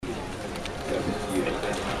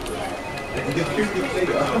Ahoj,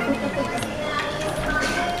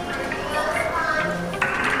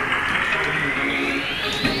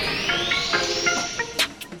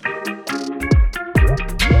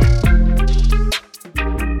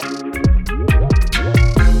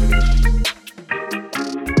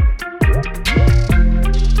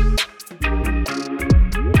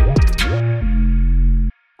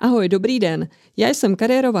 dobrý den. Já jsem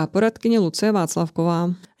kariérová poradkyně Lucie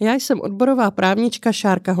Václavková. Já jsem odborová právnička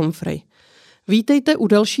Šárka Homfray. Vítejte u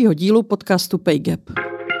dalšího dílu podcastu Pay Gap.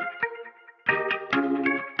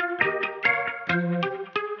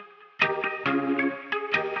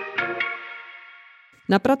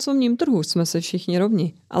 Na pracovním trhu jsme se všichni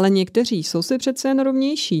rovni, ale někteří jsou si přece jen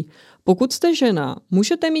rovnější. Pokud jste žena,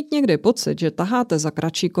 můžete mít někdy pocit, že taháte za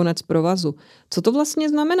kratší konec provazu. Co to vlastně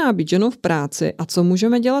znamená být ženou v práci a co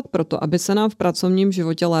můžeme dělat pro to, aby se nám v pracovním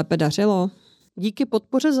životě lépe dařilo? Díky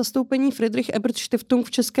podpoře zastoupení Friedrich Ebert Stiftung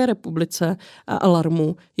v České republice a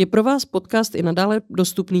Alarmu je pro vás podcast i nadále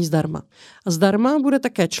dostupný zdarma. A zdarma bude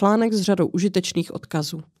také článek s řadou užitečných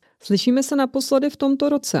odkazů. Slyšíme se naposledy v tomto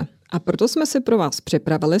roce a proto jsme si pro vás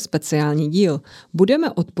připravili speciální díl.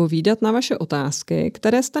 Budeme odpovídat na vaše otázky,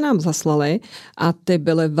 které jste nám zaslali a ty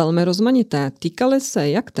byly velmi rozmanité. Týkaly se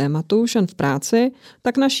jak tématu žen v práci,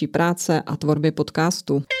 tak naší práce a tvorby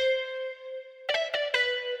podcastu.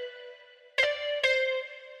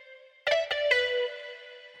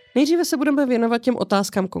 Nejdříve se budeme věnovat těm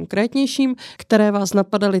otázkám konkrétnějším, které vás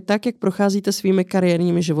napadaly tak, jak procházíte svými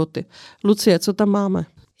kariérními životy. Lucie, co tam máme?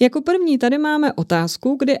 Jako první tady máme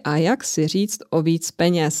otázku, kdy a jak si říct o víc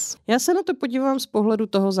peněz. Já se na to podívám z pohledu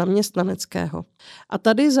toho zaměstnaneckého. A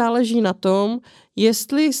tady záleží na tom,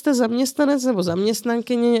 jestli jste zaměstnanec nebo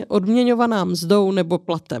zaměstnankyně odměňovaná mzdou nebo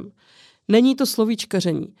platem. Není to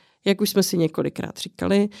slovíčkaření. Jak už jsme si několikrát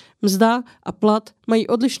říkali, mzda a plat mají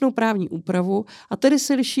odlišnou právní úpravu a tedy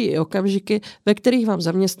se liší i okamžiky, ve kterých vám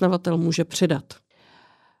zaměstnavatel může přidat.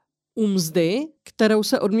 U mzdy, kterou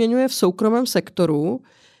se odměňuje v soukromém sektoru,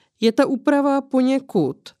 je ta úprava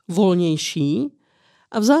poněkud volnější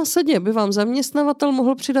a v zásadě by vám zaměstnavatel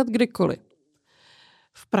mohl přidat kdykoliv.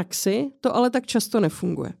 V praxi to ale tak často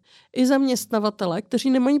nefunguje. I zaměstnavatele, kteří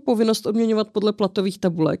nemají povinnost odměňovat podle platových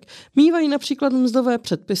tabulek, mívají například mzdové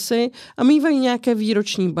předpisy a mívají nějaké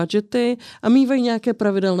výroční budžety a mívají nějaké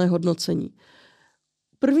pravidelné hodnocení.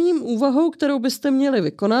 Prvním úvahou, kterou byste měli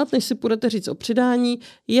vykonat, než si budete říct o přidání,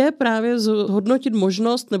 je právě zhodnotit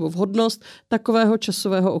možnost nebo vhodnost takového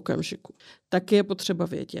časového okamžiku. Tak je potřeba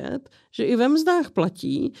vědět, že i ve mzdách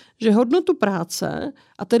platí, že hodnotu práce,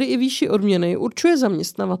 a tedy i výši odměny, určuje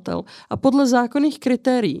zaměstnavatel a podle zákonných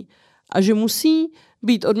kritérií a že musí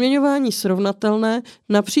být odměňování srovnatelné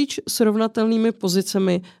napříč srovnatelnými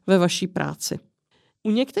pozicemi ve vaší práci.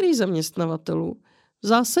 U některých zaměstnavatelů v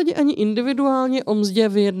zásadě ani individuálně o mzdě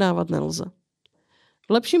vyjednávat nelze.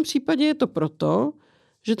 V lepším případě je to proto,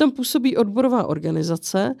 že tam působí odborová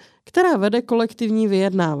organizace, která vede kolektivní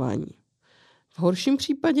vyjednávání. V horším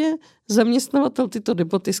případě zaměstnavatel tyto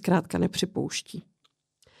debaty zkrátka nepřipouští.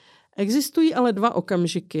 Existují ale dva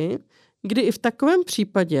okamžiky, kdy i v takovém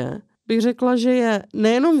případě bych řekla, že je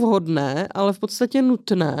nejenom vhodné, ale v podstatě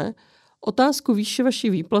nutné otázku výše vaší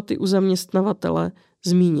výplaty u zaměstnavatele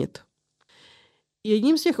zmínit.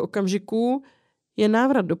 Jedním z těch okamžiků je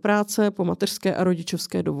návrat do práce po mateřské a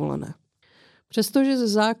rodičovské dovolené. Přestože ze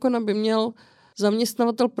zákona by měl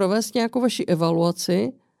zaměstnavatel provést nějakou vaši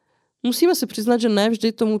evaluaci, musíme si přiznat, že ne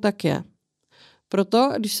vždy tomu tak je. Proto,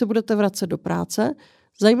 když se budete vracet do práce,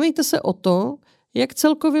 zajímejte se o to, jak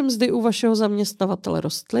celkově mzdy u vašeho zaměstnavatele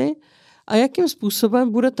rostly a jakým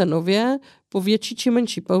způsobem budete nově po větší či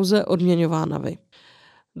menší pauze odměňována vy.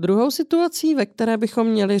 Druhou situací, ve které bychom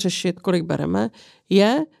měli řešit, kolik bereme,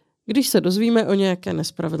 je, když se dozvíme o nějaké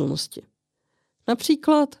nespravedlnosti.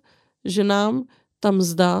 Například, že nám ta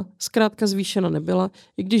mzda zkrátka zvýšena nebyla,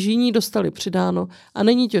 i když jiní dostali přidáno a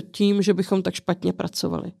není to tím, že bychom tak špatně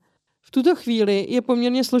pracovali. V tuto chvíli je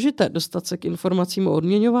poměrně složité dostat se k informacím o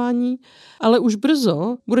odměňování, ale už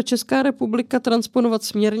brzo bude Česká republika transponovat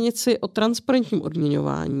směrnici o transparentním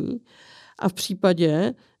odměňování a v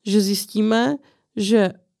případě, že zjistíme,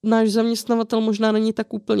 že náš zaměstnavatel možná není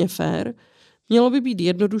tak úplně fér, mělo by být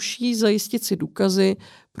jednodušší zajistit si důkazy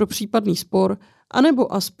pro případný spor,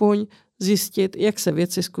 anebo aspoň zjistit, jak se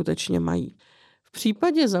věci skutečně mají. V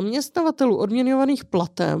případě zaměstnavatelů odměňovaných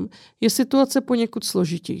platem je situace poněkud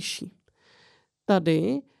složitější.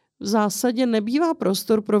 Tady v zásadě nebývá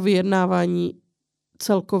prostor pro vyjednávání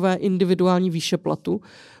celkové individuální výše platu,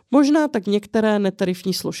 možná tak některé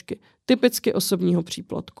netarifní složky, typicky osobního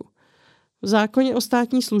příplatku. V zákoně o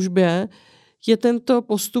státní službě je tento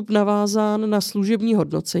postup navázán na služební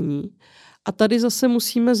hodnocení A tady zase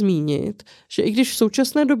musíme zmínit, že i když v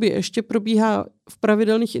současné době ještě probíhá v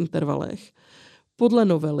pravidelných intervalech, podle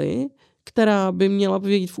novely, která by měla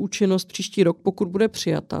vejít v účinnost příští rok, pokud bude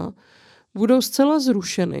přijata, budou zcela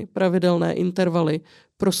zrušeny pravidelné intervaly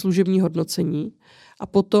pro služební hodnocení a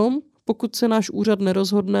potom, pokud se náš úřad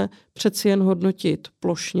nerozhodne přeci jen hodnotit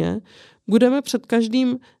plošně, budeme před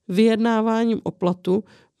každým vyjednáváním o platu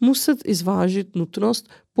muset i zvážit nutnost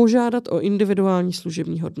požádat o individuální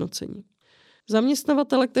služební hodnocení.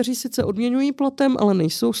 Zaměstnavatele, kteří sice odměňují platem, ale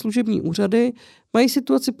nejsou služební úřady, mají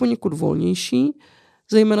situaci poněkud volnější,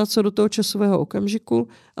 zejména co do toho časového okamžiku,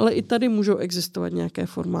 ale i tady můžou existovat nějaké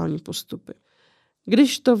formální postupy.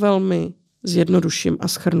 Když to velmi zjednoduším a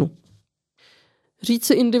shrnu.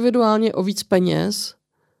 Říci individuálně o víc peněz,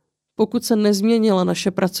 pokud se nezměnila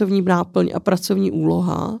naše pracovní náplň a pracovní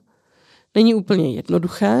úloha, není úplně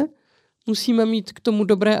jednoduché. Musíme mít k tomu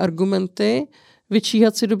dobré argumenty,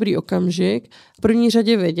 vyčíhat si dobrý okamžik, v první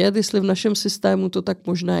řadě vědět, jestli v našem systému to tak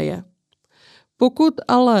možné je. Pokud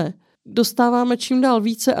ale dostáváme čím dál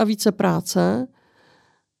více a více práce,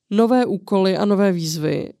 nové úkoly a nové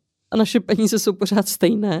výzvy a naše peníze jsou pořád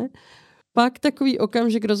stejné, pak takový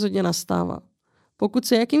okamžik rozhodně nastává. Pokud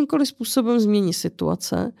se jakýmkoliv způsobem změní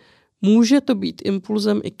situace, může to být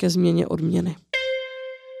impulzem i ke změně odměny.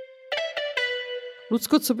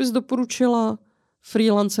 Lucko, co bys doporučila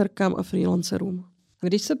freelancerkám a freelancerům?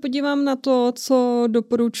 Když se podívám na to, co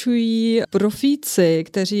doporučují profíci,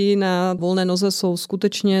 kteří na volné noze jsou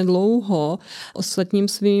skutečně dlouho, ostatním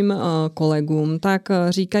svým kolegům, tak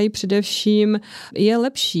říkají především, je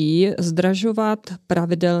lepší zdražovat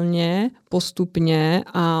pravidelně, postupně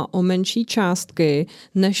a o menší částky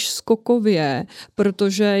než skokově,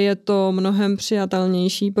 protože je to mnohem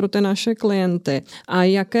přijatelnější pro ty naše klienty. A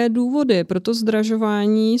jaké důvody pro to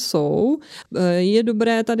zdražování jsou? Je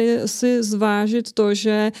dobré tady si zvážit to,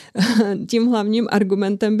 že tím hlavním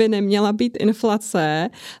argumentem by neměla být inflace,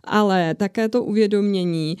 ale také to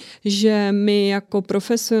uvědomění, že my jako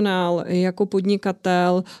profesionál, jako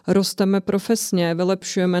podnikatel rosteme profesně,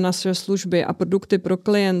 vylepšujeme naše služby a produkty pro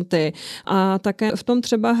klienty a také v tom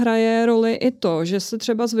třeba hraje roli i to, že se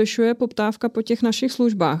třeba zvyšuje poptávka po těch našich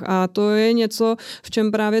službách a to je něco, v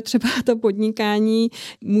čem právě třeba to podnikání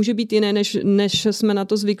může být jiné, než jsme na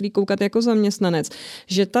to zvyklí koukat jako zaměstnanec.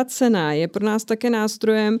 Že ta cena je pro nás také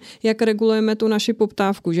nástrojem, jak regulujeme tu naši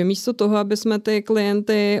poptávku, že místo toho, aby jsme ty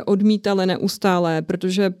klienty odmítali neustále,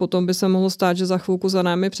 protože potom by se mohlo stát, že za chvilku za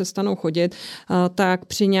námi přestanou chodit, tak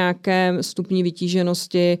při nějakém stupni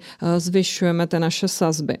vytíženosti zvyšujeme ty naše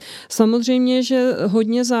sazby. Samozřejmě, že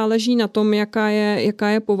hodně záleží na tom, jaká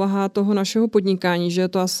je povaha toho našeho podnikání, že je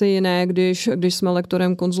to asi jiné, když jsme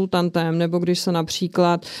lektorem, konzultantem, nebo když se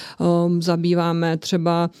například zabýváme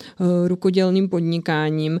třeba rukodělným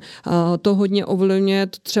podnikáním. To hodně ovlivňuje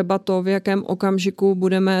třeba to, v jakém okamžiku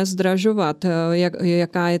budeme zdražovat,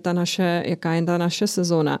 jaká je ta naše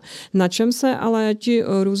sezóna. Na čem se ale ti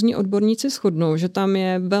různí odborníci shodnou, že tam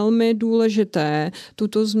je velmi důležité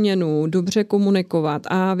tuto změnu dobře komunikovat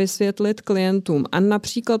a vysvětlit klientům a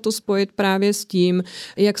například to spojit právě s tím,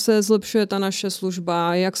 jak se zlepšuje ta naše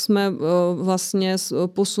služba, jak jsme vlastně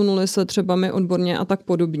posunuli se třeba my odborně a tak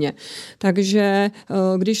podobně. Takže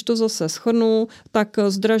když to zase shrnu, tak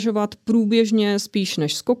zdražovat průběžně spíš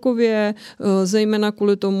než skokově, zejména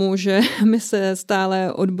kvůli tomu, že my se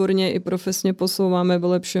stále odborně i profesně posouváme,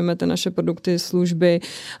 vylepšujeme ty naše produkty, služby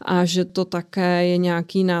a že to také je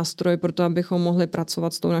nějaký nástroj pro to, abychom mohli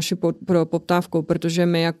pracovat s tou naší poptávkou, protože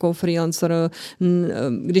my jako freelancer,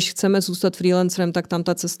 když chceme zůstat freelancerem, tak tam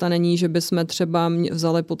ta cesta není, že bychom třeba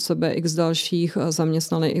vzali pod sebe x dalších,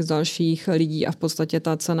 zaměstnali x dalších lidí a v podstatě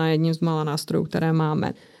ta cena je jedním z mála nástrojů, které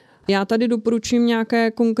máme. Já tady doporučím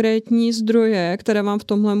nějaké konkrétní zdroje, které vám v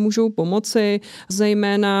tomhle můžou pomoci,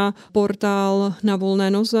 zejména portál Na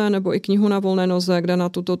volné noze nebo i knihu Na volné noze, kde na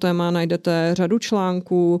tuto téma najdete řadu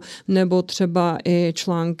článků, nebo třeba i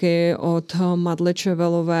články od Madly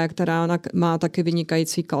Čevelové, která má taky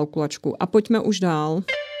vynikající kalkulačku. A pojďme už dál.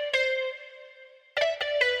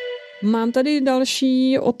 Mám tady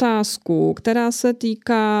další otázku, která se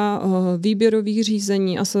týká výběrových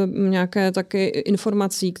řízení a nějaké taky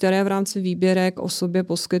informací, které v rámci výběrek o sobě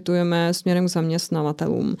poskytujeme směrem k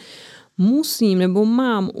zaměstnavatelům. Musím nebo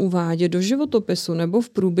mám uvádět do životopisu nebo v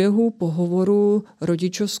průběhu pohovoru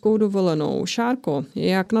rodičovskou dovolenou. Šárko,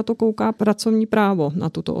 jak na to kouká pracovní právo na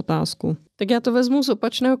tuto otázku? Tak já to vezmu z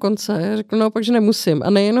opačného konce, řeknu naopak, že nemusím. A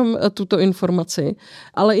nejenom tuto informaci,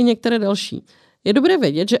 ale i některé další. Je dobré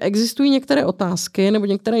vědět, že existují některé otázky nebo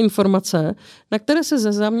některé informace, na které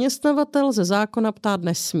se zaměstnavatel ze zákona ptát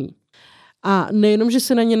nesmí. A nejenom, že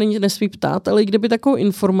se na ně nesmí ptát, ale i kdyby takovou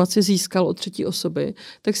informaci získal od třetí osoby,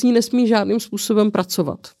 tak s ní nesmí žádným způsobem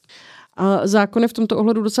pracovat. A zákon je v tomto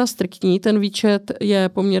ohledu docela striktní, ten výčet je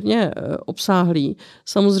poměrně obsáhlý.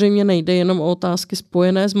 Samozřejmě nejde jenom o otázky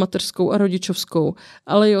spojené s mateřskou a rodičovskou,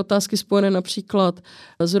 ale i otázky spojené například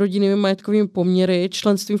s rodinnými majetkovými poměry,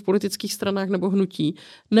 členstvím v politických stranách nebo hnutí,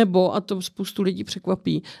 nebo, a to spoustu lidí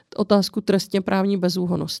překvapí, otázku trestně právní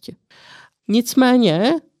bezúhonnosti.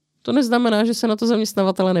 Nicméně to neznamená, že se na to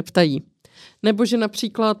zaměstnavatele neptají. Nebo že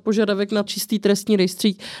například požadavek na čistý trestní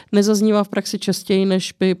rejstřík nezaznívá v praxi častěji,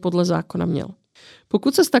 než by podle zákona měl.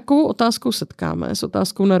 Pokud se s takovou otázkou setkáme, s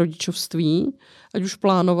otázkou na rodičovství, ať už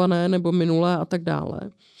plánované nebo minulé a tak dále,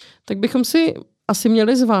 tak bychom si asi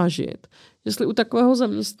měli zvážit, jestli u takového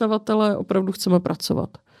zaměstnavatele opravdu chceme pracovat.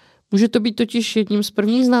 Může to být totiž jedním z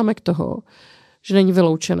prvních známek toho, že není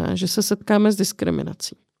vyloučené, že se setkáme s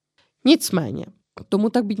diskriminací. Nicméně, tomu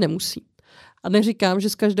tak být nemusí. A neříkám, že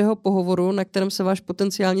z každého pohovoru, na kterém se váš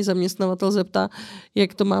potenciální zaměstnavatel zeptá,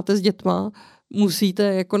 jak to máte s dětma, musíte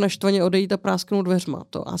jako naštvaně odejít a prásknout dveřma.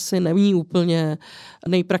 To asi není úplně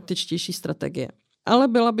nejpraktičtější strategie. Ale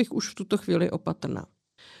byla bych už v tuto chvíli opatrná.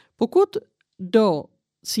 Pokud do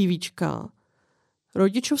CVčka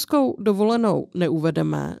rodičovskou dovolenou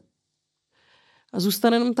neuvedeme a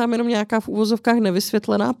zůstane nám tam jenom nějaká v uvozovkách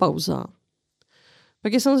nevysvětlená pauza,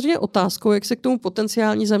 pak je samozřejmě otázkou, jak se k tomu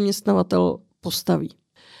potenciální zaměstnavatel postaví.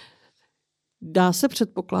 Dá se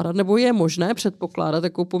předpokládat, nebo je možné předpokládat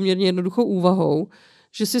takovou poměrně jednoduchou úvahou,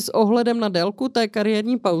 že si s ohledem na délku té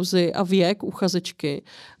kariérní pauzy a věk uchazečky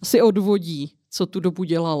si odvodí, co tu dobu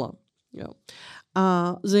dělala. Jo.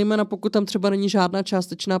 A zejména pokud tam třeba není žádná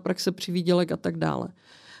částečná praxe při výdělek a tak dále.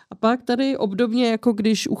 A pak tady obdobně jako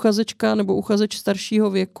když uchazečka nebo uchazeč staršího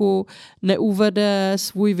věku neuvede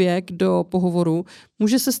svůj věk do pohovoru,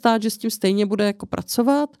 může se stát, že s tím stejně bude jako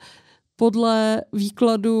pracovat. Podle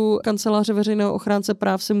výkladu kanceláře veřejného ochránce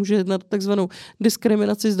práv se může jednat takzvanou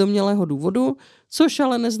diskriminaci z domnělého důvodu, což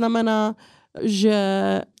ale neznamená,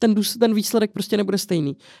 že ten výsledek prostě nebude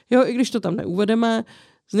stejný. Jo, i když to tam neuvedeme,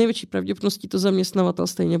 z největší pravděpodobností to zaměstnavatel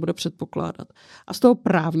stejně bude předpokládat. A z toho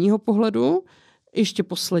právního pohledu ještě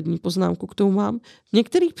poslední poznámku k tomu mám. V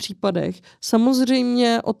některých případech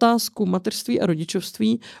samozřejmě otázku mateřství a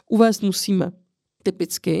rodičovství uvést musíme.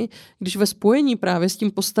 Typicky, když ve spojení právě s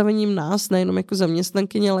tím postavením nás, nejenom jako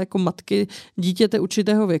zaměstnankyně, ale jako matky dítěte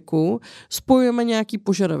určitého věku, spojujeme nějaký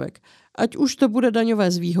požadavek. Ať už to bude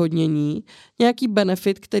daňové zvýhodnění, nějaký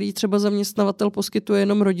benefit, který třeba zaměstnavatel poskytuje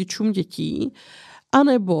jenom rodičům dětí,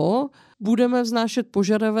 anebo budeme vznášet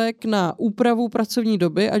požadavek na úpravu pracovní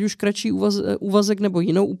doby, ať už kratší úvazek nebo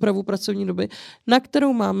jinou úpravu pracovní doby, na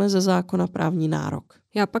kterou máme ze zákona právní nárok.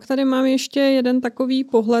 Já pak tady mám ještě jeden takový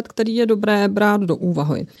pohled, který je dobré brát do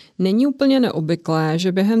úvahy. Není úplně neobvyklé,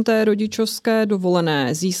 že během té rodičovské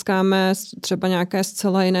dovolené získáme třeba nějaké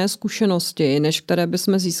zcela jiné zkušenosti, než které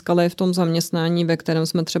bychom získali v tom zaměstnání, ve kterém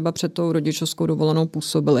jsme třeba před tou rodičovskou dovolenou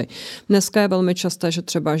působili. Dneska je velmi časté, že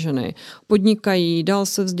třeba ženy podnikají, dál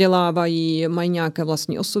se vzdělávají, mají nějaké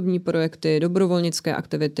vlastní osobní projekty, dobrovolnické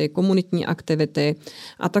aktivity, komunitní aktivity.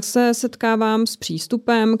 A tak se setkávám s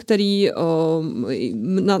přístupem, který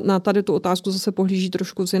na tady tu otázku zase pohlíží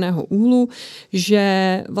trošku z jiného úhlu,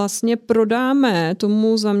 že vlastně prodáme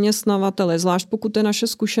tomu zaměstnavateli, zvlášť pokud je naše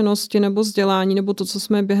zkušenosti nebo vzdělání nebo to, co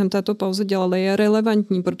jsme během této pauzy dělali, je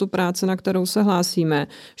relevantní pro tu práci, na kterou se hlásíme,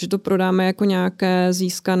 že to prodáme jako nějaké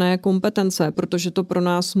získané kompetence, protože to pro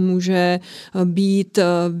nás může být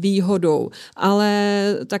výhodou. Ale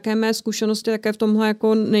také mé zkušenosti také v tomhle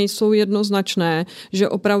jako nejsou jednoznačné, že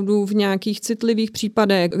opravdu v nějakých citlivých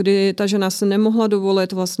případech, kdy ta žena se nemohla dovolit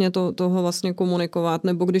vlastně toho vlastně komunikovat,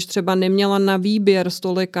 nebo když třeba neměla na výběr z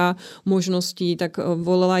tolika možností, tak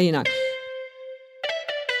volila jinak.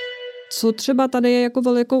 Co třeba tady je jako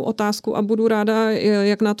velikou otázku a budu ráda,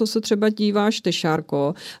 jak na to se třeba díváš ty,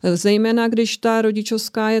 Šárko. Zejména, když ta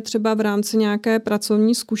rodičovská je třeba v rámci nějaké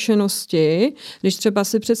pracovní zkušenosti, když třeba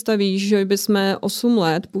si představíš, že bychom 8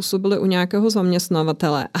 let působili u nějakého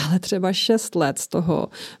zaměstnavatele, ale třeba 6 let z toho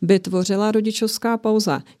by tvořila rodičovská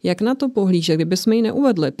pauza. Jak na to pohlížet, kdybychom ji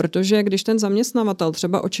neuvedli? Protože když ten zaměstnavatel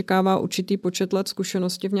třeba očekává určitý počet let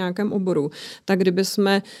zkušenosti v nějakém oboru, tak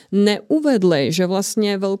kdybychom neuvedli, že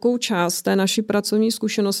vlastně velkou část část té naší pracovní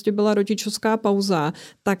zkušenosti byla rodičovská pauza,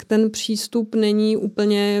 tak ten přístup není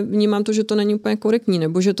úplně, vnímám to, že to není úplně korektní,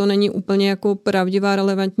 nebo že to není úplně jako pravdivá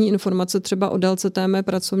relevantní informace třeba o délce té mé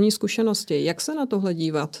pracovní zkušenosti. Jak se na tohle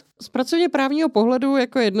dívat? Z pracovně právního pohledu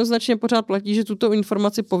jako jednoznačně pořád platí, že tuto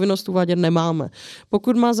informaci povinnost uvádět nemáme.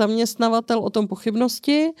 Pokud má zaměstnavatel o tom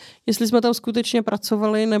pochybnosti, jestli jsme tam skutečně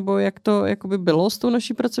pracovali, nebo jak to jakoby bylo s tou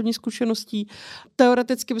naší pracovní zkušeností,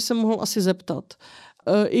 teoreticky by se mohl asi zeptat.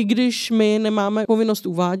 I když my nemáme povinnost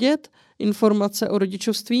uvádět informace o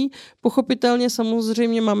rodičovství, pochopitelně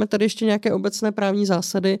samozřejmě máme tady ještě nějaké obecné právní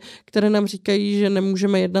zásady, které nám říkají, že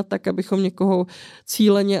nemůžeme jednat tak, abychom někoho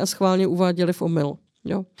cíleně a schválně uváděli v omyl.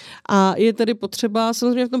 Jo. A je tedy potřeba,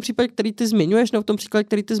 samozřejmě v tom případě, který ty zmiňuješ, nebo v tom příkladě,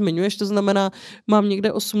 který ty zmiňuješ, to znamená, mám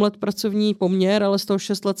někde 8 let pracovní poměr, ale z toho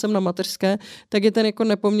 6 let jsem na mateřské, tak je ten jako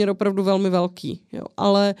nepoměr opravdu velmi velký. Jo.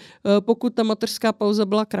 Ale pokud ta mateřská pauza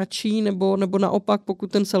byla kratší, nebo naopak,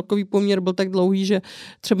 pokud ten celkový poměr byl tak dlouhý, že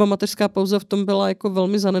třeba mateřská pauza v tom byla jako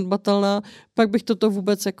velmi zanedbatelná, pak bych toto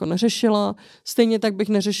vůbec jako neřešila. Stejně tak bych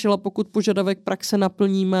neřešila, pokud požadavek praxe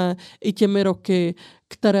naplníme i těmi roky,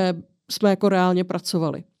 které jsme jako reálně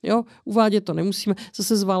pracovali. Jo? Uvádět to nemusíme,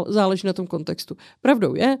 zase záleží na tom kontextu.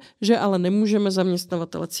 Pravdou je, že ale nemůžeme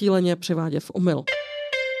zaměstnavatele cíleně převádět v omyl.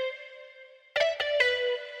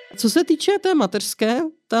 Co se týče té mateřské,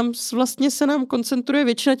 tam vlastně se nám koncentruje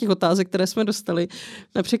většina těch otázek, které jsme dostali.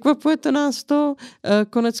 Nepřekvapuje to nás to,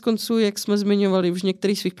 konec konců, jak jsme zmiňovali už v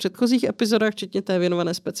některých svých předchozích epizodách, včetně té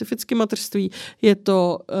věnované specificky mateřství, je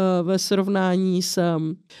to ve srovnání s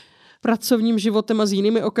pracovním životem a s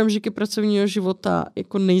jinými okamžiky pracovního života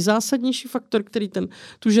jako nejzásadnější faktor, který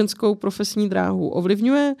tu ženskou profesní dráhu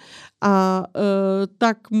ovlivňuje, a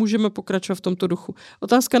tak můžeme pokračovat v tomto duchu.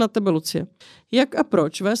 Otázka na tebe, Lucie. Jak a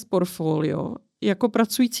proč vést portfolio jako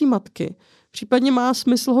pracující matky? Případně má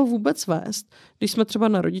smysl ho vůbec vést, když jsme třeba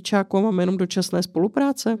na rodičáku a máme jenom dočasné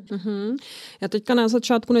spolupráce? Mm-hmm. Já teďka na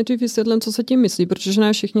začátku nejdřív vysvětlím, co se tím myslí, protože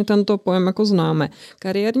ne všichni tento pojem jako známe.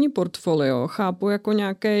 Kariérní portfolio chápu jako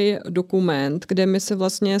nějaký dokument, kde my si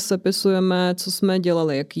vlastně sepisujeme, co jsme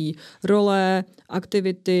dělali, jaký role,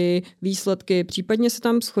 aktivity, výsledky, případně si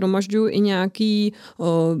tam shromažďuju i nějaký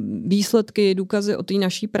výsledky, důkazy o té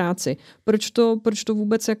naší práci. Proč to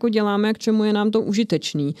vůbec jako děláme, k čemu je nám to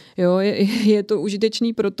užitečný? Jo, je to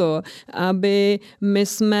užitečný proto, aby my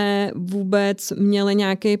jsme vůbec měli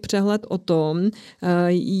nějaký přehled o tom,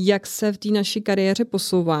 jak se v té naší kariéře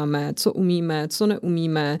posouváme, co umíme, co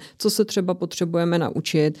neumíme, co se třeba potřebujeme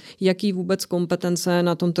naučit, jaký vůbec kompetence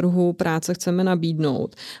na tom trhu práce chceme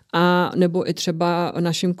nabídnout. A nebo i třeba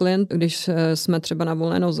našim klientům, když jsme třeba na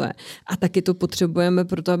volné noze. A taky to potřebujeme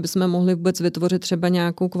proto, aby jsme mohli vůbec vytvořit třeba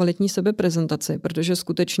nějakou kvalitní sebeprezentaci, protože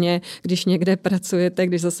skutečně, když někde pracujete,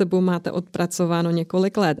 když za sebou máte odpracováno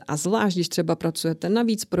několik let a zvlášť, když třeba pracujete na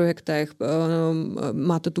víc projektech,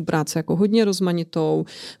 máte tu práci jako hodně rozmanitou,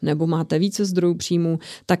 nebo máte více zdrojů příjmů,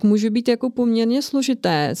 tak může být jako poměrně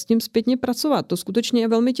složité s tím zpětně pracovat. To skutečně je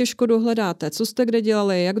velmi těžko dohledáte. Co jste kde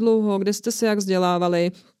dělali, jak dlouho, kde jste se jak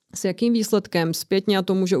vzdělávali, s jakým výsledkem zpětně, a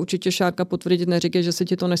to může určitě Šárka potvrdit, neříkej, že se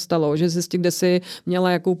ti to nestalo, že zjistí, kde jsi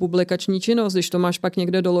měla jakou publikační činnost, když to máš pak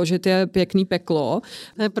někde doložit, je pěkný peklo.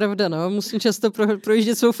 To je pravda, no. Musím často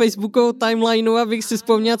projíždět svou facebookovou timelineu, abych si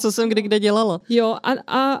vzpomněla, co jsem kde dělala. Jo,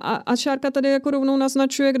 a Šárka tady jako rovnou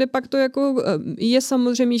naznačuje, kde pak to jako je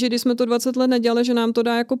samozřejmě, že když jsme to 20 let nedělali, že nám to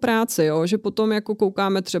dá jako práci, jo, že potom jako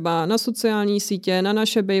koukáme třeba na sociální sítě, na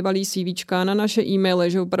naše bývalý CVčka, na naše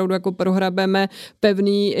e-maily, že opravdu jako prohrabeme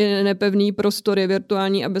nepevný prostory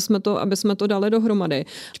virtuální, aby jsme to dali dohromady.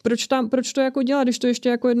 Proč to jako dělat, když to ještě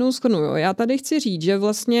jako jednou shrnu? Jo? Já tady chci říct, že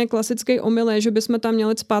vlastně klasický omyl je, že bychom tam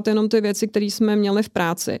měli cpát jenom ty věci, které jsme měli v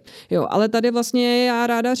práci. Jo, ale tady vlastně já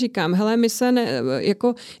ráda říkám, hele, my se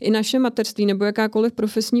jako i naše mateřství nebo jakákoliv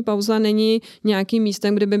profesní pauza není nějakým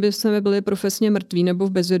místem, kde by jsme byli profesně mrtví nebo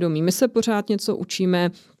v bezvědomí. My se pořád něco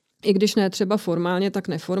učíme, i když ne třeba formálně, tak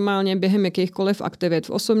neformálně, během jakýchkoliv aktivit v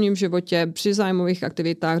osobním životě, při zájmových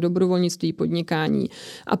aktivitách, dobrovolnictví, podnikání.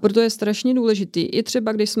 A proto je strašně důležitý, i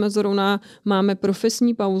třeba když jsme zrovna máme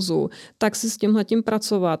profesní pauzu, tak si s tímhletím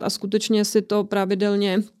pracovat a skutečně si to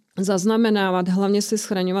pravidelně zaznamenávat, hlavně si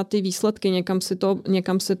schraňovat ty výsledky,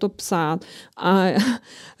 někam si to psát. A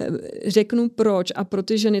řeknu proč. A pro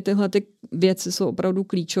ty ženy tyhle ty věci jsou opravdu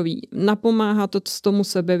klíčové. Napomáhá to tomu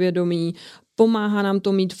sebevědomí, Pomáhá nám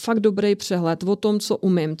to mít fakt dobrý přehled o tom, co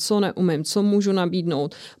umím, co neumím, co můžu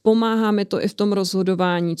nabídnout. Pomáhá mi to i v tom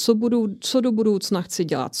rozhodování, co do budoucna chci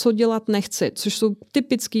dělat, co dělat nechci, což jsou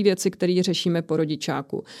typické věci, které řešíme po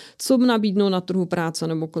rodičáku. Co nabídnout na trhu práce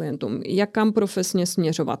nebo klientům, jak kam profesně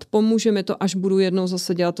směřovat. Pomůže mi to, až budu jednou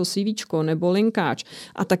zase dělat to CVčko nebo linkáč.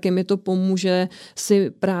 A taky mi to pomůže si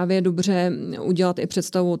právě dobře udělat i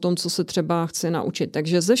představu o tom, co se třeba chci naučit.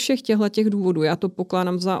 Takže ze všech těchto důvodů já to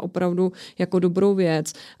pokládám za opravdu jako dobrou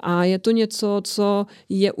věc a je to něco, co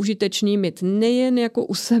je užitečný mít nejen jako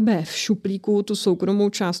u sebe v šuplíku tu soukromou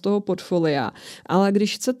část toho portfolia, ale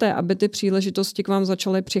když chcete, aby ty příležitosti k vám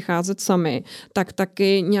začaly přicházet sami, tak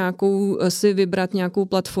taky si vybrat nějakou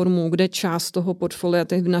platformu, kde část toho portfolia,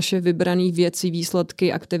 ty naše vybrané věci,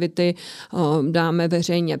 výsledky, aktivity dáme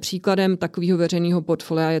veřejně. Příkladem takového veřejného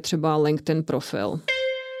portfolia je třeba LinkedIn profil.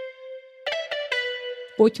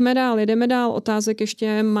 Pojďme dál, jdeme dál, otázek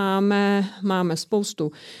ještě máme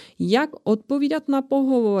spoustu. Jak odpovídat na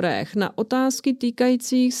pohovorech na otázky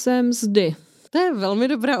týkající se mzdy? To je velmi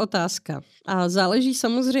dobrá otázka a záleží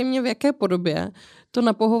samozřejmě, v jaké podobě to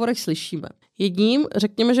na pohovorech slyšíme. Jedním,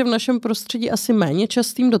 řekněme, že v našem prostředí asi méně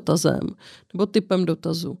častým dotazem nebo typem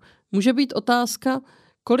dotazu může být otázka,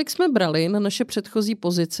 kolik jsme brali na naše předchozí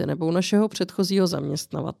pozici nebo u našeho předchozího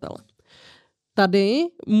zaměstnavatele. Tady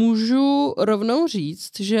můžu rovnou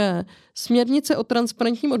říct, že směrnice o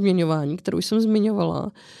transparentním odměňování, kterou jsem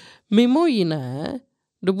zmiňovala, mimo jiné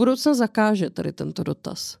do budoucna zakáže tady tento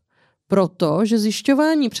dotaz. Protože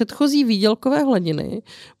zjišťování předchozí výdělkové hladiny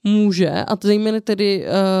může, a zejména tedy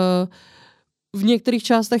v některých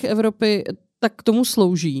částech Evropy tak k tomu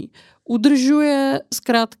slouží, udržuje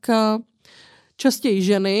zkrátka častěji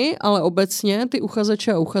ženy, ale obecně ty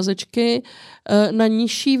uchazeče a uchazečky na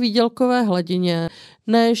nižší výdělkové hladině,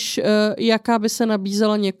 než jaká by se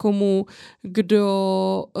nabízela někomu,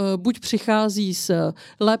 kdo buď přichází z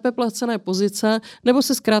lépe placené pozice, nebo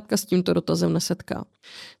se zkrátka s tímto dotazem nesetká.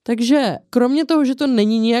 Takže kromě toho, že to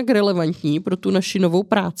není nijak relevantní pro tu naši novou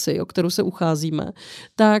práci, o kterou se ucházíme,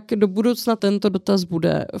 tak do budoucna tento dotaz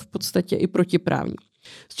bude v podstatě i protiprávní.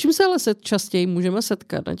 S čím se ale častěji můžeme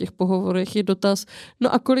setkat na těch pohovorech je dotaz,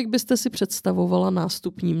 no a kolik byste si představovala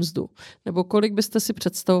nástupní mzdu? Nebo kolik byste si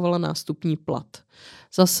představovala nástupní plat?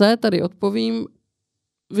 Zase tady odpovím,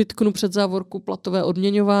 vytknu před závorku platové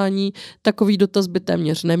odměňování, takový dotaz by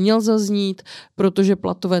téměř neměl zaznít, protože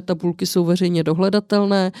platové tabulky jsou veřejně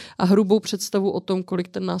dohledatelné a hrubou představu o tom, kolik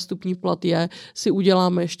ten nástupní plat je, si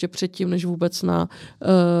uděláme ještě předtím, než vůbec na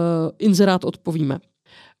inzerát odpovíme.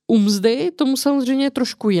 U mzdy tomu samozřejmě je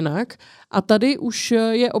trošku jinak a tady už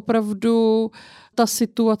je opravdu ta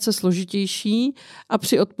situace složitější a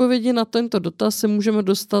při odpovědi na tento dotaz se můžeme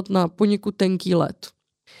dostat na poněkud tenký led.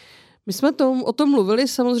 My jsme o tom mluvili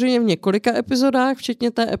samozřejmě v několika epizodách,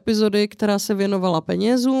 včetně té epizody, která se věnovala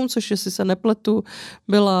penězům, což jestli se nepletu,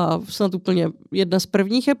 byla snad úplně jedna z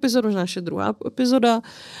prvních epizod, možná naše druhá epizoda.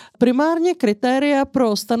 Primárně kritéria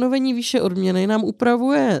pro stanovení výše odměny nám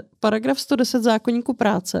upravuje paragraf 110 zákoníku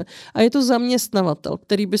práce a je to zaměstnavatel,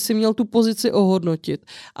 který by si měl tu pozici ohodnotit.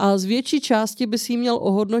 A z větší části by si ji měl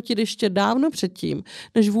ohodnotit ještě dávno předtím,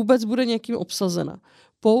 než vůbec bude někým obsazena.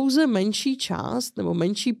 Pouze menší část nebo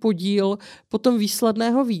menší podíl potom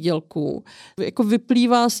výsledného výdělku jako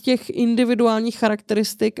vyplývá z těch individuálních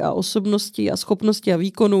charakteristik a osobností a schopností a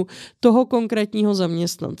výkonu toho konkrétního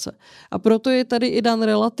zaměstnance. A proto je tady i dan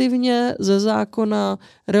relativně ze zákona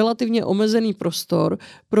relativně omezený prostor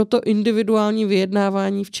pro to individuální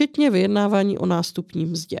vyjednávání, včetně vyjednávání o nástupní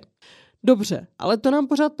mzdě. Dobře, ale to nám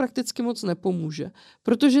pořád prakticky moc nepomůže,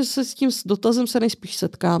 protože se s tím dotazem se nejspíš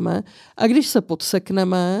setkáme a když se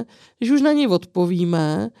podsekneme, když už na něj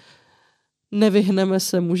odpovíme, nevyhneme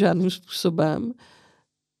se mu žádným způsobem,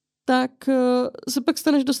 tak se pak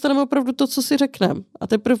stane, že dostaneme opravdu to, co si řekneme. A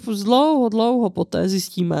teprve dlouho poté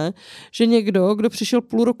zjistíme, že někdo, kdo přišel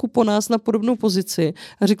půl roku po nás na podobnou pozici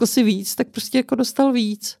a řekl si víc, tak prostě jako dostal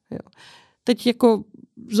víc. Jo. Teď jako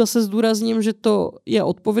zase zdůrazním, že to je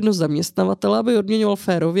odpovědnost zaměstnavatele, aby odměňoval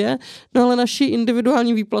férově, no ale naši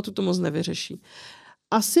individuální výplatu to moc nevyřeší.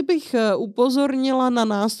 Asi bych upozornila na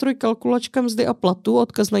nástroj kalkulačka mzdy a platu,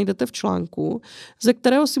 odkaz najdete v článku, ze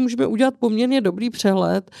kterého si můžeme udělat poměrně dobrý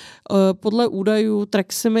přehled podle údajů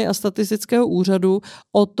Treximy a statistického úřadu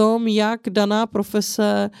o tom, jak daná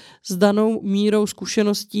profese s danou mírou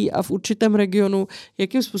zkušeností a v určitém regionu,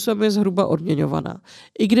 jakým způsobem je zhruba odměňovaná.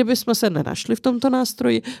 I kdybychom se nenašli v tomto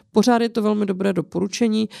nástroji, pořád je to velmi dobré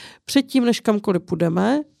doporučení. Předtím, než kamkoliv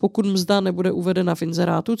půjdeme, pokud mzda nebude uvedena v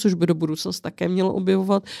inzerátu, což by do budoucna také mělo objevovat,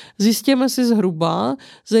 motivovat. Zjistěme si zhruba,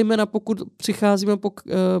 zejména pokud přicházíme po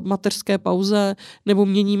mateřské pauze nebo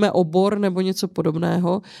měníme obor nebo něco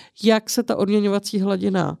podobného, jak se ta odměňovací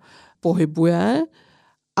hladina pohybuje.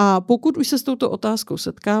 A pokud už se s touto otázkou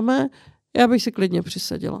setkáme, já bych si klidně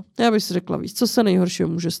přisadila. Já bych si řekla víc, co se nejhoršího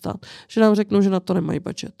může stát. Že nám řeknou, že na to nemají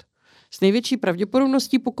budget. S největší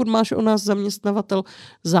pravděpodobností, pokud máš o nás zaměstnavatel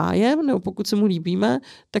zájem, nebo pokud se mu líbíme,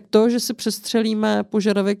 tak to, že si přestřelíme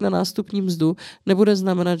požadavek na nástupní mzdu, nebude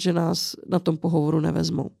znamenat, že nás na tom pohovoru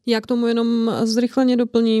nevezmou. Já k tomu jenom zrychleně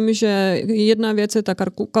doplním, že jedna věc je ta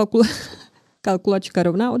kalkulačka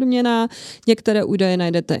rovná odměna. Některé údaje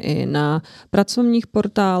najdete i na pracovních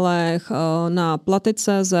portálech, na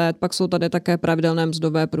platy.cz, pak jsou tady také pravidelné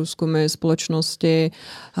mzdové průzkumy společnosti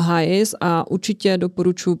HIS a určitě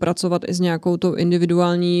doporučuji pracovat i s nějakou tou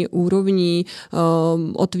individuální úrovní,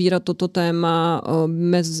 otvírat toto téma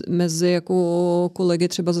mezi jako kolegy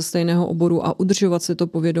třeba ze stejného oboru a udržovat si to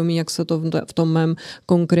povědomí, jak se to v tom mém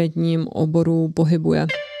konkrétním oboru pohybuje.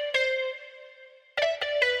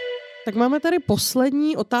 Tak máme tady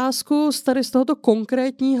poslední otázku z tohoto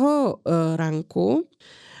konkrétního ranku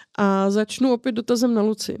a začnu opět dotazem na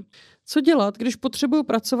Lucii. Co dělat, když potřebuji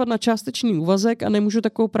pracovat na částečný úvazek a nemůžu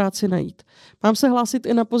takovou práci najít? Mám se hlásit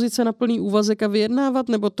i na pozice na plný úvazek a vyjednávat,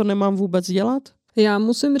 nebo to nemám vůbec dělat? Já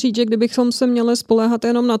musím říct, že kdybychom se měli spoléhat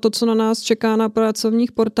jenom na to, co na nás čeká na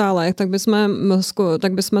pracovních portálech, tak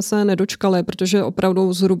bychom se nedočkali, protože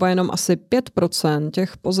opravdu zhruba jenom asi 5%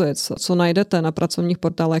 těch pozic, co najdete na pracovních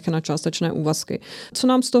portálech, je na částečné úvazky. Co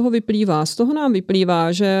nám z toho vyplývá? Z toho nám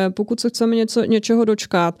vyplývá, že pokud se chceme něčeho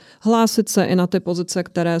dočkat, hlásit se i na ty pozice,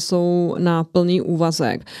 které jsou na plný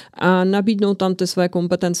úvazek a nabídnout tam ty své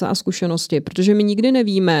kompetence a zkušenosti, protože my nikdy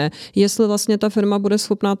nevíme, jestli vlastně ta firma bude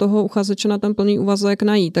schopná toho uchazeče na ten plný úvazek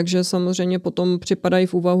najít, takže samozřejmě potom připadají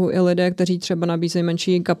v úvahu i lidé, kteří třeba nabízejí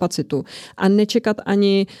menší kapacitu. A nečekat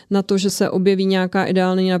ani na to, že se objeví nějaká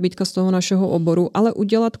ideální nabídka z toho našeho oboru, ale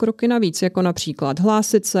udělat kroky navíc, jako například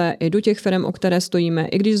hlásit se i do těch firm, o které stojíme,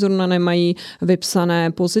 i když zrovna nemají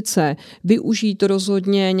vypsané pozice, využít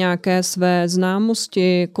rozhodně nějaké své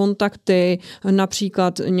známosti, kontakty,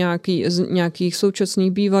 například nějakých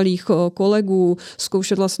současných bývalých kolegů,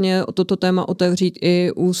 zkoušet vlastně toto téma otevřít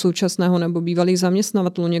i u současného nebo bývalých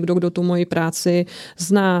zaměstnavatelů, někdo, kdo tu moji práci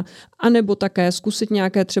zná, anebo také zkusit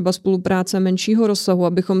nějaké třeba spolupráce menšího rozsahu,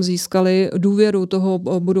 abychom získali důvěru toho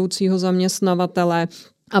budoucího zaměstnavatele.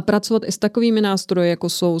 A pracovat i s takovými nástroji, jako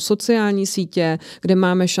jsou sociální sítě, kde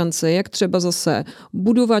máme šanci, jak třeba zase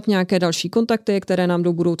budovat nějaké další kontakty, které nám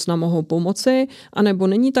do budoucna mohou pomoci, anebo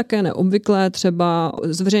není také neobvyklé třeba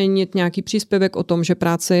zveřejnit nějaký příspěvek o tom, že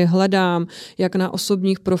práci hledám, jak na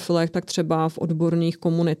osobních profilech, tak třeba v odborných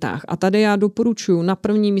komunitách. A tady já doporučuji na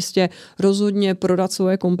prvním místě rozhodně prodat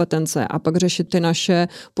svoje kompetence a pak řešit ty naše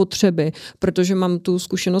potřeby, protože mám tu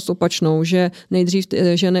zkušenost opačnou, že nejdřív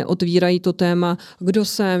ženy otvírají to téma,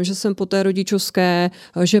 že jsem po té rodičovské,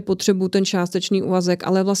 že potřebuji ten částečný úvazek,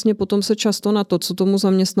 ale vlastně potom se často na to, co tomu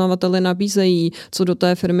zaměstnavateli nabízejí, co do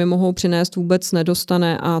té firmy mohou přinést, vůbec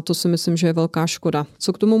nedostane a to si myslím, že je velká škoda.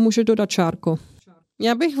 Co k tomu může dodat, Šárko?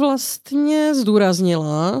 Já bych vlastně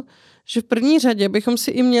zdůraznila, že v první řadě bychom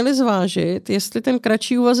si i měli zvážit, jestli ten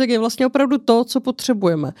kratší úvazek je vlastně opravdu to, co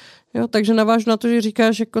potřebujeme. Jo, takže navážu na to, že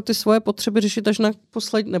říkáš, jako ty svoje potřeby řešit až na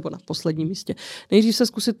posledním místě. Nejdřív se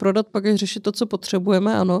zkusit prodat, pak až řešit to, co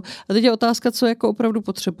potřebujeme, ano. A teď je otázka, co jako opravdu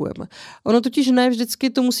potřebujeme. Ono totiž ne vždycky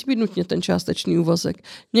to musí být nutně ten částečný úvazek.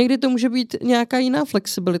 Někdy to může být nějaká jiná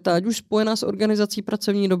flexibilita, ať už spojená s organizací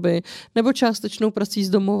pracovní doby, nebo částečnou prací z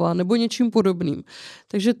domova, nebo něčím podobným.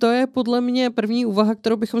 Takže to je podle mě první úvaha,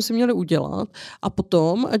 kterou bychom si měli udělat. A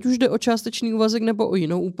potom, ať už jde o částečný úvazek nebo o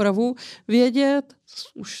jinou úpravu, vědět,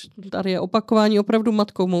 už tady je opakování opravdu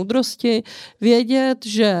matkou moudrosti, vědět,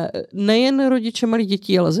 že nejen rodiče malých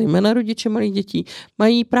dětí, ale zejména rodiče malých dětí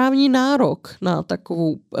mají právní nárok na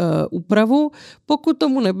takovou úpravu, pokud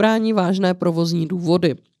tomu nebrání vážné provozní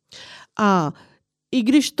důvody. A i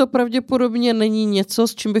když to pravděpodobně není něco,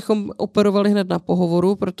 s čím bychom operovali hned na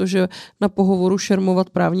pohovoru, protože na pohovoru šermovat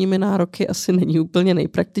právními nároky asi není úplně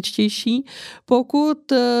nejpraktičtější. Pokud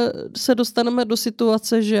se dostaneme do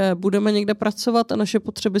situace, že budeme někde pracovat a naše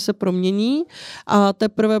potřeby se promění a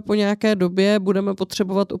teprve po nějaké době budeme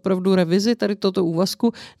potřebovat opravdu revizi tady tohoto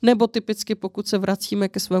úvazku, nebo typicky pokud se vracíme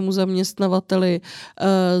ke svému zaměstnavateli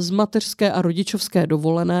z mateřské a rodičovské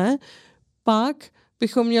dovolené, pak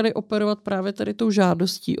bychom měli operovat právě tady tou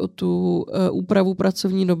žádostí o tu úpravu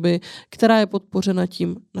pracovní doby, která je podpořena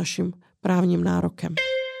tím naším právním nárokem.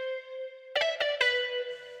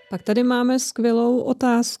 Pak tady máme skvělou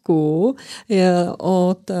otázku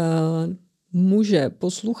od muže,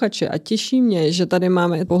 posluchače a těší mě, že tady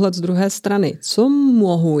máme pohled z druhé strany. Co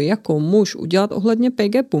mohu jako muž udělat ohledně pay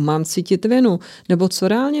gapu? Mám cítit vinu? Nebo co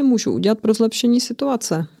reálně můžu udělat pro zlepšení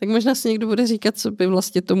situace? Tak možná si někdo bude říkat, co by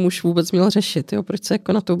vlastně to muž vůbec měl řešit. Jo? Proč se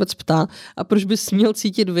jako na to vůbec ptá a proč bys měl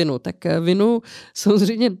cítit vinu? Tak vinu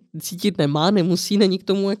samozřejmě cítit nemá, nemusí, není k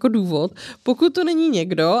tomu jako důvod. Pokud to není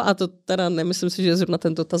někdo, a to teda nemyslím si, že je zrovna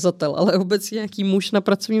tento tazatel, ale obecně nějaký muž na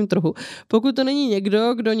pracovním trhu, pokud to není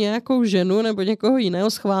někdo, kdo nějakou ženu nebo někoho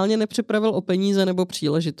jiného schválně nepřipravil o peníze nebo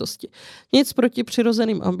příležitosti. Nic proti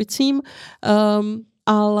přirozeným ambicím,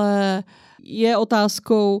 ale je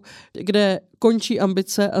otázkou, kde končí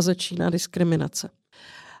ambice a začíná diskriminace.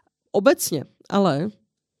 Obecně ale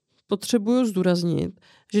potřebuju zdůraznit,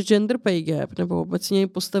 že gender pay gap nebo obecně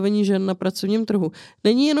postavení žen na pracovním trhu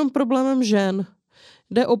není jenom problémem žen.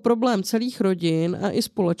 Jde o problém celých rodin a i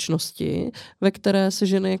společnosti, ve které se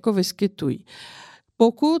ženy jako vyskytují.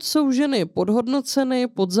 Pokud jsou ženy podhodnoceny,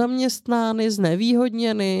 podzaměstnány,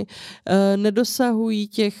 znevýhodněny, nedosahují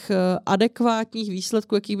těch adekvátních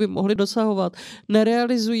výsledků, jakých by mohly dosahovat,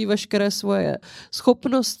 nerealizují veškeré svoje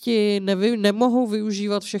schopnosti, nemohou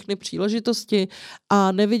využívat všechny příležitosti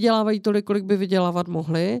a nevydělávají tolik, kolik by vydělávat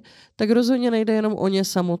mohly, tak rozhodně nejde jenom o ně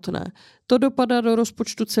samotné. To dopadá do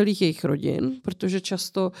rozpočtu celých jejich rodin, protože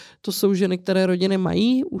často to jsou ženy, které rodiny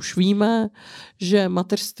mají. Už víme, že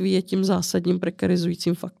mateřství je tím zásadním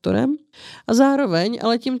prekarizujícím faktorem. A zároveň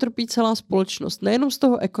ale tím trpí celá společnost. Nejenom z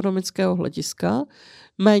toho ekonomického hlediska.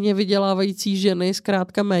 Méně vydělávající ženy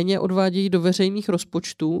zkrátka méně odvádějí do veřejných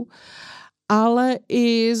rozpočtů, ale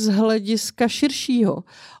i z hlediska širšího.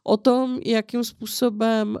 O tom, jakým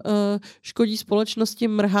způsobem škodí společnosti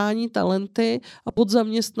mrhání talenty a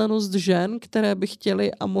podzaměstnanost žen, které by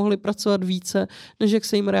chtěly a mohly pracovat více, než jak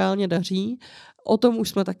se jim reálně daří. O tom už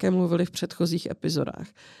jsme také mluvili v předchozích epizodách.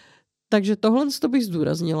 Takže tohle bych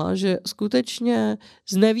zdůraznila, že skutečně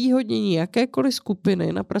znevýhodnění jakékoliv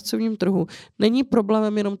skupiny na pracovním trhu není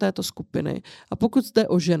problémem jenom této skupiny. A pokud jde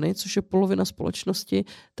o ženy, což je polovina společnosti,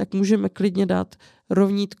 tak můžeme klidně dát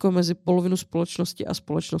rovnítko mezi polovinu společnosti a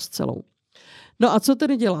společnost celou. No a co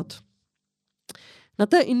tedy dělat? Na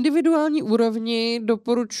té individuální úrovni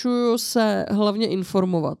doporučuji se hlavně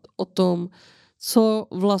informovat o tom, co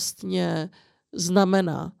vlastně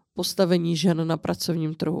znamená postavení žen na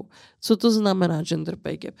pracovním trhu. Co to znamená gender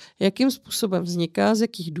pay gap? Jakým způsobem vzniká, z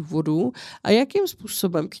jakých důvodů a jakým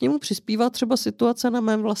způsobem k němu přispívá třeba situace na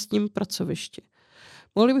mém vlastním pracovišti.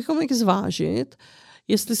 Mohli bychom jich zvážit,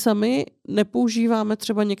 jestli sami nepoužíváme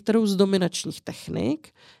třeba některou z dominačních technik,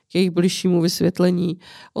 k jejich bližšímu vysvětlení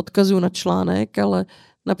odkazuju na článek, ale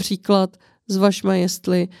například zvažme,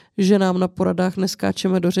 jestli ženám na poradách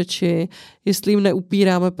neskáčeme do řeči, jestli jim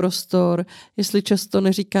neupíráme prostor, jestli často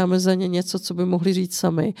neříkáme za ně něco, co by mohli říct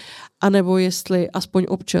sami, anebo jestli aspoň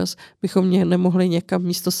občas bychom nemohli někam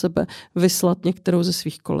místo sebe vyslat některou ze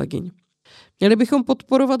svých kolegyň. Měli bychom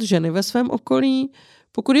podporovat ženy ve svém okolí.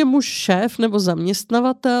 Pokud je muž šéf nebo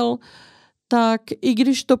zaměstnavatel, tak i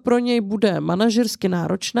když to pro něj bude manažersky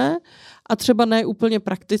náročné a třeba ne úplně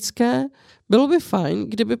praktické, bylo by fajn,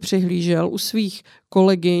 kdyby přihlížel u svých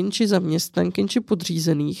kolegyň či zaměstnankyň či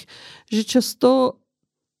podřízených, že často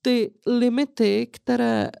ty limity,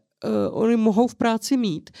 které oni mohou v práci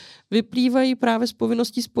mít, vyplývají právě z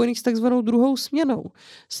povinností spojených s takzvanou druhou směnou.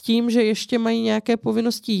 S tím, že ještě mají nějaké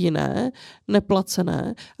povinnosti jiné,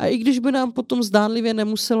 neplacené a i když by nám potom zdánlivě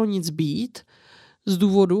nemuselo nic být, z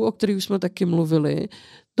důvodu, o kterých jsme taky mluvili,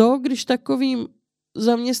 to, když takovým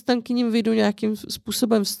zaměstnankyním vyjdu nějakým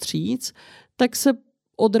způsobem vstříc, tak se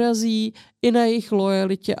odrazí i na jejich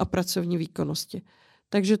lojalitě a pracovní výkonnosti.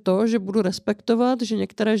 Takže to, že budu respektovat, že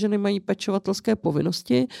některé ženy mají pečovatelské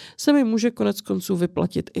povinnosti, se mi může konec konců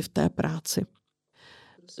vyplatit i v té práci.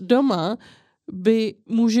 Doma by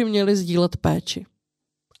muži měli sdílet péči.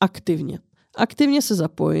 Aktivně. Aktivně se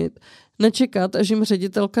zapojit, nečekat, až jim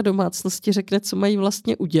ředitelka domácnosti řekne, co mají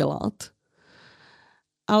vlastně udělat,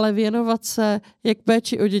 ale věnovat se jak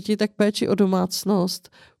péči o děti, tak péči o domácnost,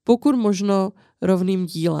 pokud možno rovným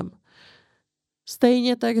dílem.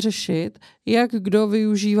 Stejně tak řešit, jak kdo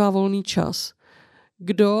využívá volný čas.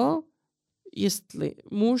 Kdo, jestli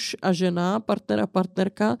muž a žena, partner a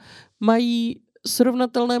partnerka, mají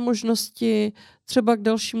srovnatelné možnosti třeba k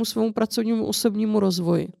dalšímu svému pracovnímu osobnímu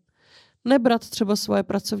rozvoji. Nebrat třeba svoje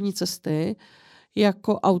pracovní cesty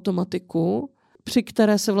jako automatiku, při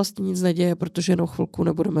které se vlastně nic neděje, protože jenom chvilku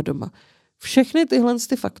nebudeme doma. Všechny tyhle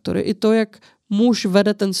faktory, i to, jak muž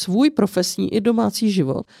vede ten svůj profesní i domácí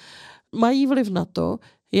život, mají vliv na to,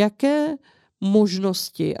 jaké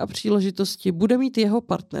možnosti a příležitosti bude mít jeho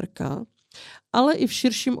partnerka ale i v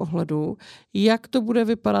širším ohledu, jak to bude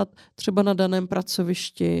vypadat třeba na daném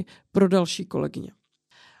pracovišti pro další kolegyně.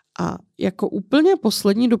 A jako úplně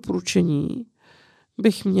poslední doporučení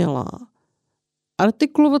bych měla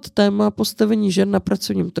artikulovat téma postavení žen na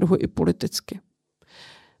pracovním trhu i politicky.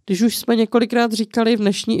 Když už jsme několikrát říkali v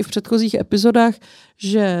dnešní i v předchozích epizodách,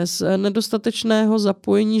 že z nedostatečného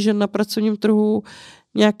zapojení žen na pracovním trhu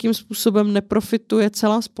nějakým způsobem neprofituje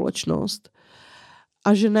celá společnost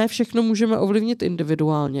a že ne všechno můžeme ovlivnit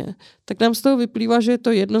individuálně, tak nám z toho vyplývá, že je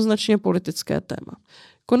to jednoznačně politické téma.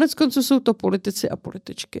 Konec konců jsou to politici a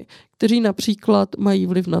političky, kteří například mají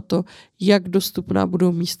vliv na to, jak dostupná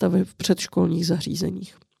budou místa v předškolních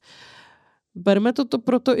zařízeních. Berme toto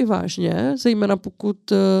proto i vážně, zejména pokud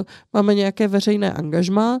máme nějaké veřejné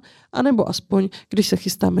angažmá, anebo aspoň, když se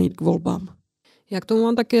chystáme jít k volbám. Já k tomu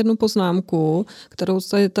mám taky jednu poznámku, kterou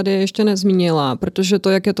jste tady ještě nezmínila, protože to,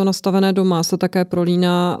 jak je to nastavené doma, se také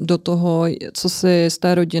prolíná do toho, co si z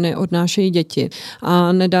té rodiny odnášejí děti.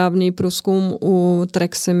 A nedávný průzkum u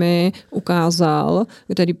Treximy ukázal,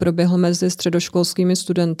 který proběhl mezi středoškolskými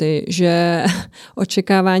studenty, že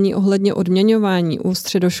očekávání ohledně odměňování u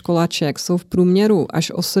středoškolaček jsou v průměru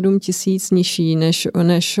až o 7 000 nižší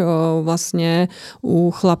než vlastně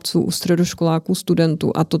u chlapců, u středoškoláků,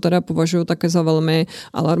 studentů. A to teda považuji také za velmi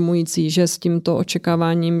alarmující, že s tímto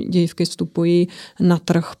očekáváním dívky vstupují na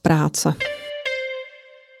trh práce.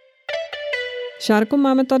 Šárko,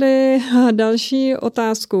 máme tady další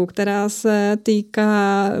otázku, která se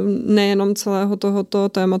týká nejenom celého tohoto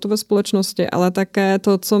tématu ve společnosti, ale také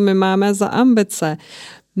to, co my máme za ambice.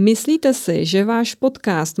 Myslíte si, že váš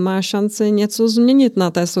podcast má šanci něco změnit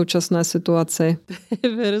na té současné situaci?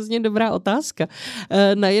 Hrozně dobrá otázka.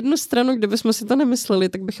 Na jednu stranu, kdybychom si to nemysleli,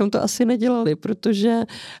 tak bychom to asi nedělali, protože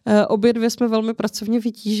obě dvě jsme velmi pracovně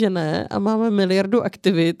vytížené a máme miliardu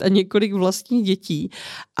aktivit a několik vlastních dětí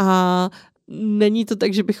a není to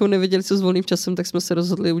tak, že bychom nevěděli, co s volným časem, tak jsme se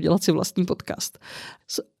rozhodli udělat si vlastní podcast.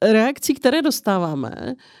 Z reakcí, které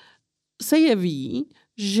dostáváme, se jeví,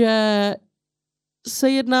 že se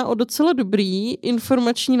jedná o docela dobrý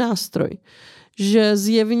informační nástroj, že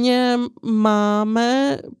zjevně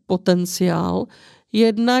máme potenciál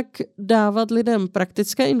jednak dávat lidem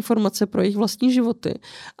praktické informace pro jejich vlastní životy,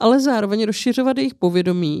 ale zároveň rozšiřovat jejich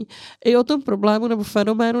povědomí i o tom problému nebo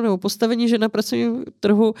fenoménu nebo postavení žen na pracovním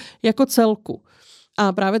trhu jako celku.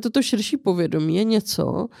 A právě toto širší povědomí je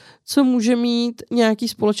něco, co může mít nějaký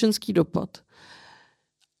společenský dopad.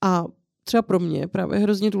 A třeba pro mě je právě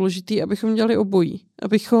hrozně důležitý, abychom dělali obojí.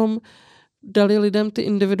 Abychom dali lidem ty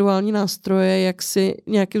individuální nástroje, jak si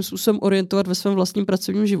nějakým způsobem orientovat ve svém vlastním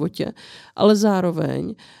pracovním životě. Ale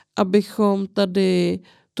zároveň, abychom tady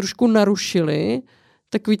trošku narušili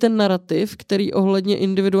takový ten narrativ, který ohledně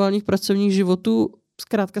individuálních pracovních životů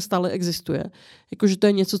zkrátka stále existuje. Jakože to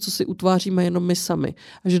je něco, co si utváříme jenom my sami.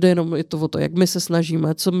 A že jde jenom je to o to, jak my se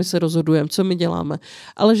snažíme, co my se rozhodujeme, co my děláme.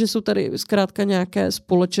 Ale že jsou tady zkrátka nějaké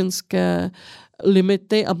společenské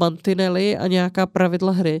limity a mantinely a nějaká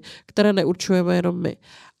pravidla hry, které neurčujeme jenom my.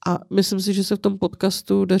 A myslím si, že se v tom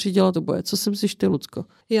podcastu daří dělat oboje. Co si myslíš ty, Lucko?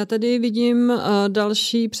 Já tady vidím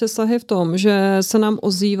další přesahy v tom, že se nám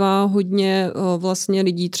ozývá hodně vlastně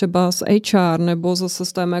lidí třeba z HR nebo zase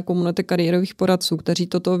z té mé komunity kariérových poradců, kteří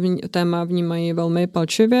toto téma vnímají velmi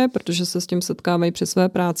palčivě, protože se s tím setkávají při své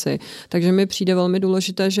práci. Takže mi přijde velmi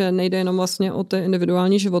důležité, že nejde jenom vlastně o ty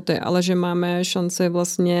individuální životy, ale že máme šanci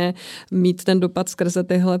vlastně mít ten dopad skrze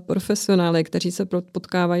tyhle profesionály, kteří se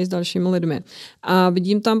potkávají s dalšími lidmi. A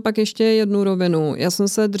vidím tam pak ještě jednu rovinu. Já jsem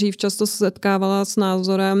se dřív často setkávala s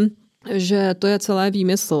názorem, že to je celé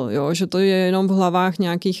výmysl, jo? Že to je jenom v hlavách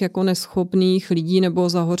nějakých jako neschopných lidí nebo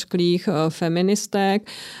zahořklých feministek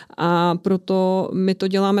a proto my to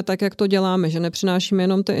děláme tak, jak to děláme, že nepřinášíme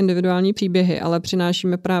jenom ty individuální příběhy, ale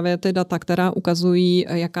přinášíme právě ty data, která ukazují,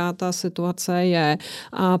 jaká ta situace je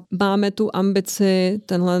a máme tu ambici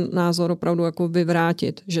tenhle názor opravdu jako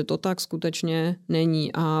vyvrátit, že to tak skutečně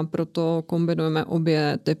není a proto kombinujeme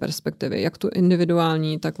obě ty perspektivy, jak tu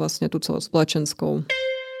individuální, tak vlastně tu celospolečenskou.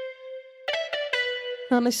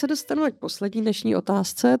 A než se dostaneme k poslední dnešní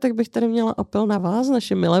otázce, tak bych tady měla apel na vás,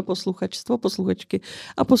 naše milé posluchačstvo, posluchačky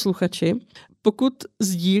a posluchači. Pokud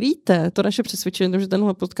sdílíte to naše přesvědčení, že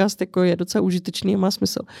tenhle podcast jako je docela užitečný a má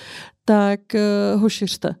smysl, tak ho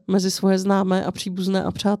šiřte mezi svoje známé a příbuzné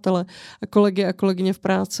a přátele a kolegy a kolegyně v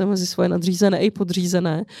práci, mezi svoje nadřízené i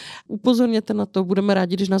podřízené. Upozorněte na to, budeme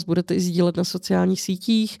rádi, když nás budete i sdílet na sociálních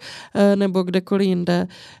sítích nebo kdekoliv jinde.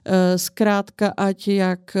 Zkrátka, ať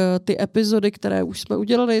jak ty epizody, které už jsme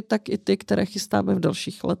udělali, tak i ty, které chystáme v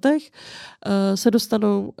dalších letech, se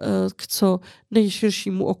dostanou k co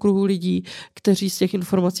nejširšímu okruhu lidí, kteří z těch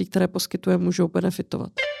informací, které poskytujeme, můžou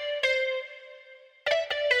benefitovat.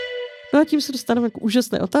 No a tím se dostaneme k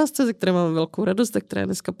úžasné otázce, ze které máme velkou radost, která je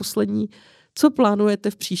dneska poslední. Co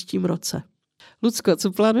plánujete v příštím roce? Lucko,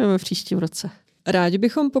 co plánujeme v příštím roce? Rádi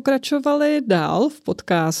bychom pokračovali dál v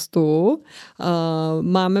podcastu.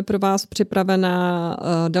 Máme pro vás připravená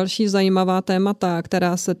další zajímavá témata,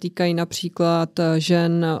 která se týkají například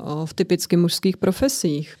žen v typicky mužských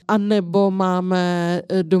profesích. A nebo máme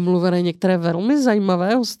domluvené některé velmi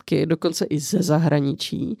zajímavé hostky, dokonce i ze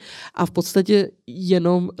zahraničí. A v podstatě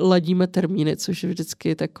jenom ladíme termíny, což je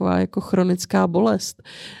vždycky taková jako chronická bolest.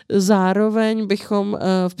 Zároveň bychom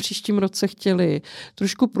v příštím roce chtěli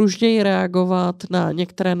trošku pružněji reagovat na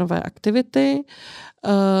některé nové aktivity,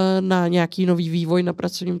 na nějaký nový vývoj na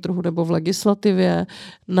pracovním trhu nebo v legislativě,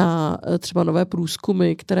 na třeba nové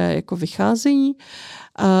průzkumy, které jako vycházejí.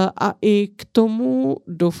 A i k tomu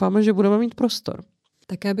doufáme, že budeme mít prostor.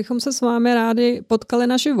 Také bychom se s vámi rádi potkali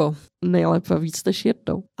naživo. Nejlépe víc než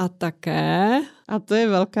jednou. A také... A to je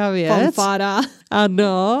velká věc. Fanfára.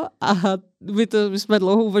 Ano, a my jsme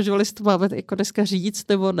dlouho uvažovali, jestli to máme jako dneska říct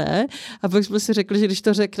nebo ne. A pak jsme si řekli, že když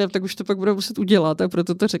to řekneme, tak už to pak budeme muset udělat, a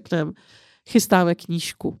proto to řekneme. Chystáme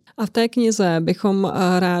knížku. A v té knize bychom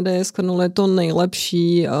rádi shrnuli to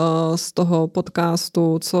nejlepší z toho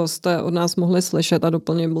podcastu, co jste od nás mohli slyšet, a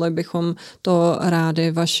doplnili bychom to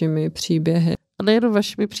rádi vašimi příběhy. A nejen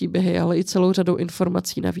vašimi příběhy, ale i celou řadou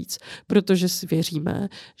informací navíc, protože si věříme,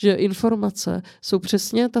 že informace jsou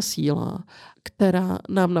přesně ta síla, která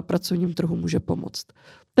nám na pracovním trhu může pomoct.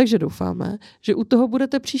 Takže doufáme, že u toho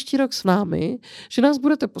budete příští rok s námi, že nás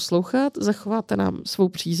budete poslouchat, zachováte nám svou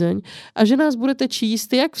přízeň a že nás budete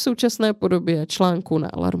číst jak v současné podobě článku na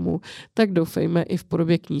Alarmu, tak doufejme i v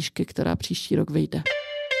podobě knížky, která příští rok vyjde.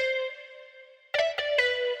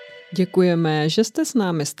 Děkujeme, že jste s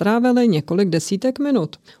námi strávili několik desítek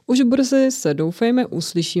minut. Už brzy se doufejme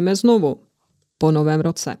uslyšíme znovu. Po novém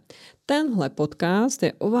roce. Tenhle podcast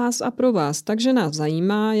je o vás a pro vás, takže nás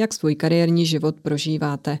zajímá, jak svůj kariérní život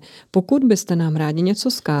prožíváte. Pokud byste nám rádi něco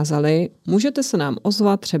vzkázali, můžete se nám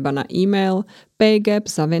ozvat třeba na e-mail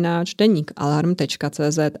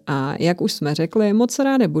pgap@denníkalarm.cz a jak už jsme řekli, moc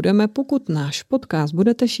rádi budeme, pokud náš podcast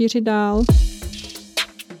budete šířit dál.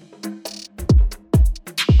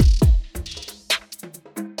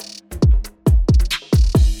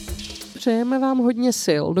 Přejeme vám hodně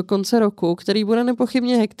sil do konce roku, který bude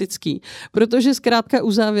nepochybně hektický, protože zkrátka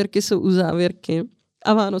uzávěrky jsou uzávěrky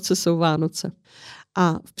a Vánoce jsou Vánoce.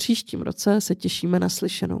 A v příštím roce se těšíme na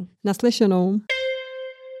slyšenou. Naslyšenou.